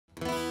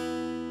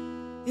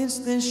It's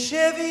the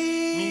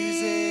Chevy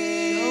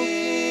Music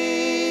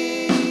Showcase.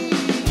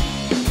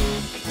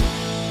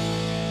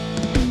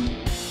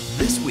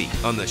 This week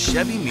on the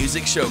Chevy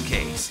Music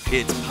Showcase,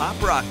 it's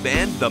pop rock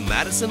band The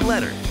Madison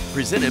Letter,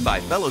 presented by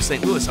fellow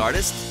St. Louis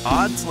artist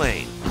Odds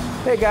Lane.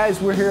 Hey guys,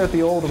 we're here at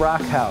the Old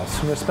Rock House.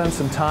 We're going to spend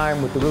some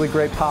time with the really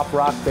great pop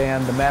rock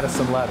band, The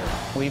Madison Letter.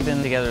 We've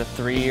been together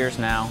 3 years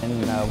now,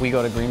 and we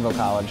go to Greenville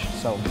College,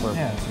 so we're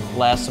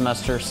last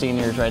semester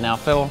seniors right now.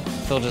 Phil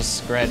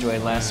just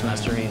graduated last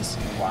semester. He's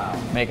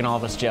making all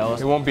of us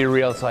jealous. It won't be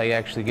real until I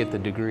actually get the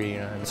degree. You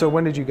know? So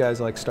when did you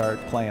guys start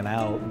playing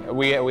out?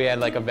 We had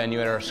like a venue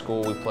at our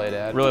school we played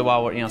at. Really,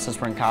 while we're, since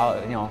we're in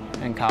college,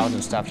 in college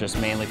and stuff, just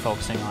mainly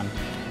focusing on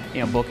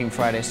booking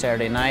Friday,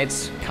 Saturday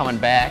nights, coming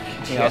back,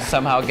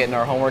 somehow getting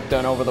our homework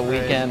done over the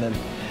weekend, and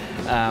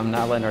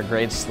not letting our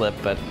grades slip,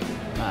 but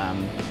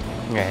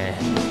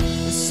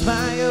A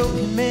smile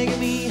can make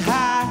me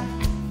high,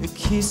 a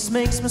kiss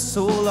makes my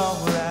soul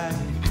alright.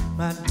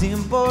 My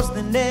dimples,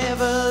 they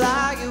never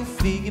lie, you'll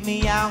figure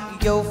me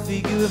out, you'll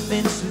figure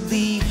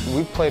eventually.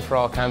 We've played for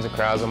all kinds of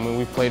crowds. I mean,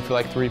 we've played for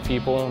like 3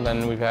 people, and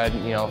then we've had,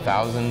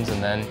 thousands,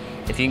 and then...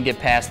 If you can get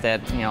past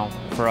that,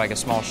 for like a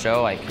small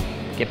show,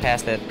 get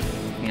past that,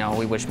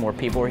 we wish more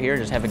people were here,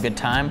 just have a good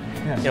time.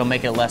 It'll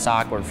make it less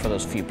awkward for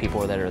those few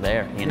people that are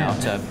there,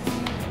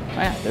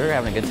 they're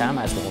having a good time,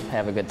 I just will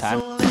have a good time.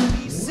 So let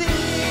me sing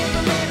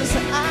a minute so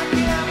I can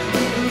have a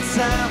little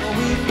time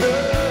with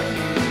love.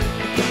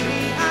 Give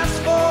me eyes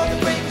for the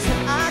rings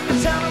and I can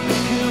tell them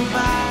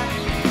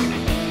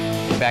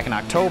goodbye. Back in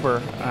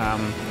October,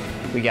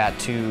 we got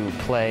to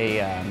play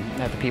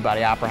at the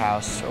Peabody Opera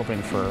House,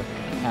 opening for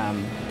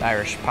the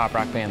Irish pop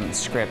rock band The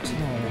Script.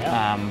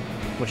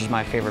 Which is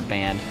my favorite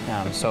band,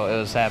 so it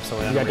was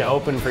absolutely unreal. You got to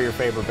open for your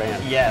favorite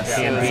band. Yes.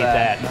 Can't beat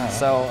that.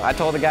 So I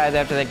told the guys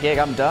after that gig,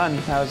 I'm done.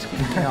 I was,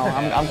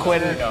 I'm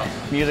quitting.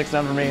 Music's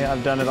done for me.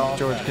 I've done it all.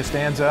 George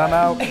Costanza, I'm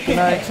out. Good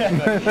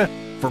night.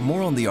 For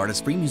more on the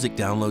artist, free music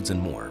downloads, and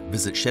more,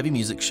 visit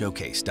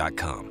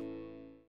ChevyMusicShowcase.com.